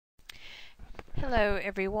Hello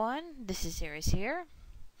everyone, this is Iris here,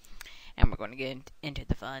 and we're going to get into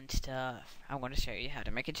the fun stuff. I'm going to show you how to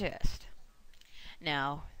make a chest.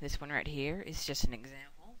 Now, this one right here is just an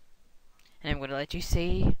example, and I'm going to let you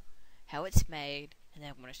see how it's made, and then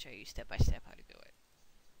I'm going to show you step by step how to do it.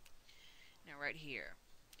 Now right here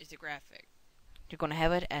is the graphic. You're going to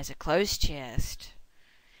have it as a closed chest,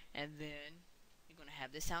 and then you're going to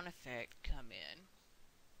have the sound effect come in,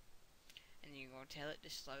 and you're going to tell it to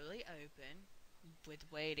slowly open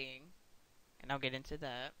with waiting, and I'll get into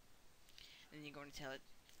that. And you're going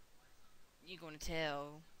to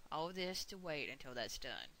tell all of this to wait until that's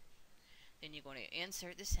done. Then you're going to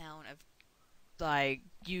insert the sound of like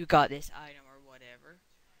you got this item or whatever,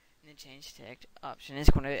 and then change text option. It's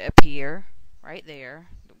going to appear right there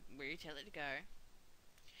where you tell it to go,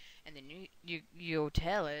 and then you'll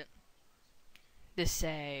tell it to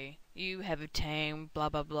say you have obtained blah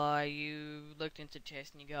blah blah. You looked into the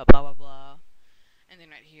chest and you got blah blah blah. And then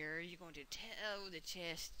right here, you're going to tell the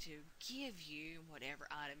chest to give you whatever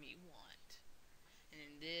item you want. And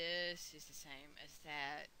then this is the same as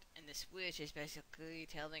that. And the switch is basically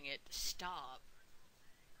telling it to stop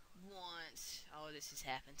once all of this has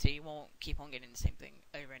happened. So you won't keep on getting the same thing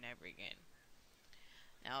over and over again.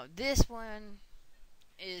 Now this one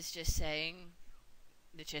is just saying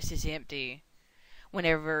the chest is empty.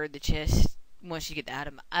 Whenever the chest, once you get the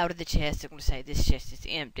item out of the chest, it's going to say this chest is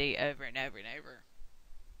empty over and over and over.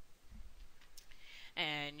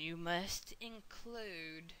 And you must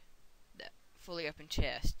include the fully open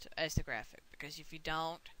chest as the graphic, because if you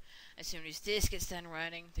don't, as soon as this gets done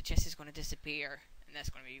running, the chest is going to disappear, and that's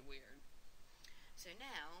going to be weird. So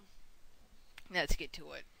now, let's get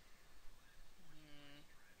to it.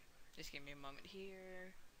 Just give me a moment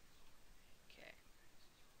here. Okay.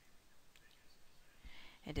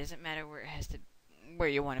 It doesn't matter where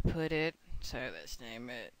you want to put it, so let's name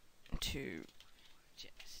it to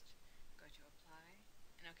chest. Go to apply,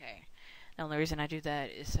 and okay. The only reason I do that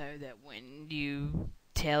is so that when you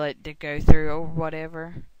tell it to go through or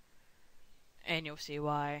whatever, and you'll see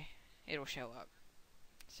why, it'll show up.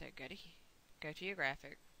 So go to your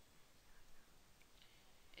graphic.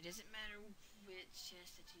 It doesn't matter which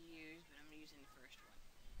chest that you use, but I'm using the first one.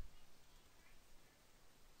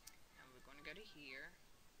 Now we're going to go to here,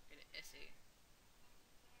 go to SE,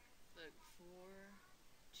 look for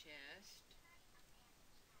chest,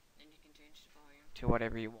 and you can change the volume to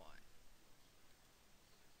whatever you want.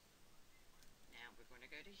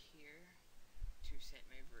 Go to here to set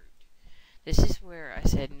move route. This is where I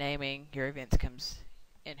said naming your events comes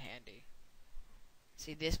in handy.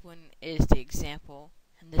 See, this one is the example,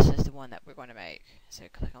 and this is the one that we're going to make. So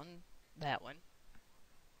click on that one.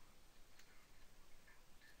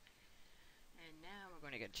 And now we're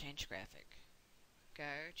going to go to change graphic. Go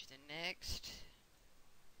to the next.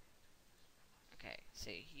 Okay,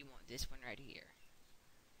 see, you want this one right here.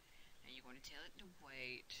 And you're going to tell it to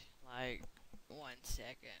wait like 1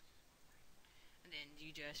 second, and then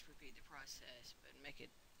you just repeat the process but make it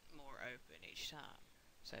more open each time.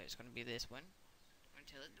 So it's going to be this one. I'm going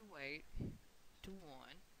to tell it to wait to 1,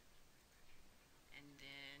 and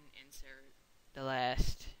then insert the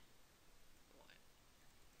last one,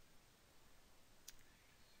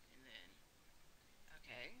 and then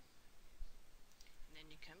okay, and then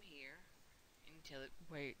you come here and tell it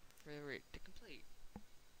wait for it to complete.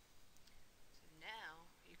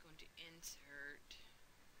 To insert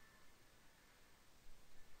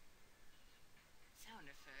sound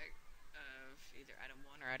effect of either item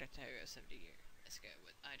 1 or item 2. It's up to you. Let's go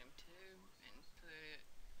with item 2 and put it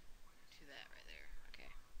to that right there.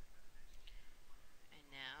 Okay. And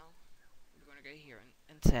now we're going to go here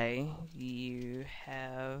and say you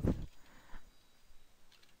have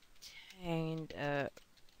obtained a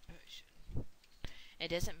potion. It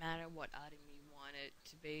doesn't matter what item you want it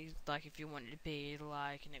to be. Like if you want it to be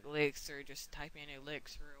like an elixir, just type in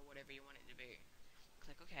elixir or whatever you want it to be.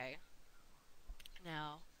 Click OK.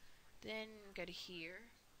 Now, then go to here,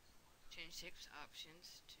 change text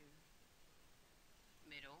options to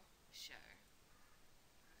middle show.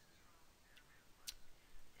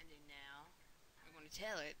 And then now, we're going to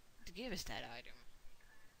tell it to give us that item.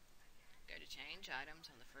 Go to change items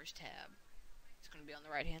on the first tab. It's going to be on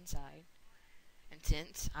the right hand side. And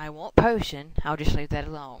since I want potion, I'll just leave that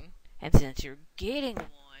alone. And since you're getting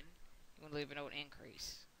one, you're going to leave it on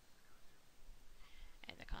increase.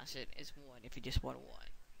 And the constant is 1 if you just want 1.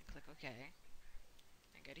 And click OK.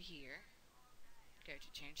 And go to here. Go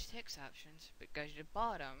to change text options, but go to the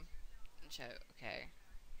bottom and show OK.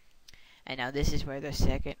 And now this is where the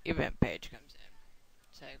second event page comes in.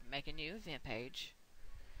 So make a new event page.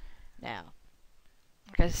 Now,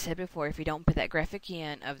 like I said before, if you don't put that graphic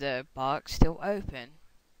in of the box still open,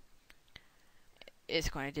 it's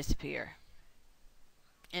going to disappear.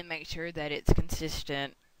 And make sure that it's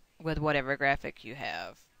consistent with whatever graphic you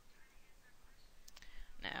have.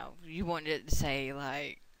 Now, you want it to say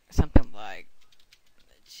like something like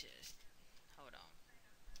chest. Hold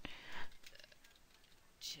on.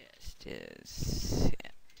 The chest is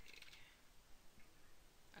empty.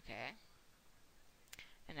 Okay.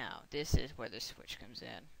 And now this is where the switch comes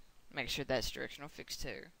in. Make sure that's directional fix 2.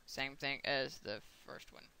 Same thing as the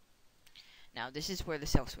first one. Now this is where the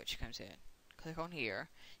self switch comes in. Click on here.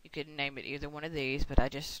 You could name it either one of these, but I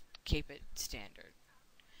just keep it standard.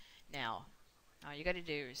 Now, all you got to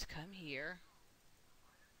do is come here,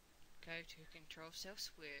 go to control self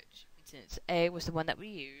switch, and since A was the one that we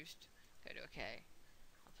used, go to OK,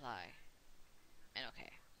 apply, and OK.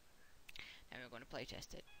 Now we're going to play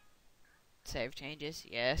test it. Save changes,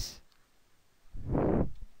 yes. Come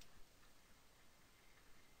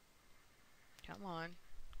on,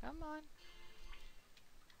 come on.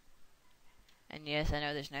 And yes, I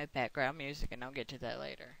know there's no background music, and I'll get to that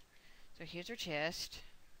later. So here's our chest.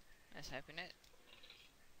 Let's open it.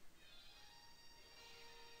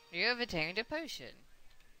 You have attained a potion.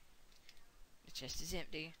 The chest is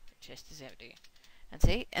empty. The chest is empty. And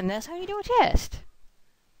see? And that's how you do a chest.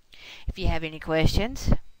 If you have any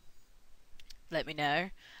questions, let me know.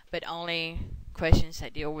 But only questions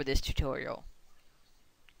that deal with this tutorial.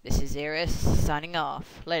 This is Eris signing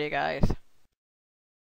off. Later, guys.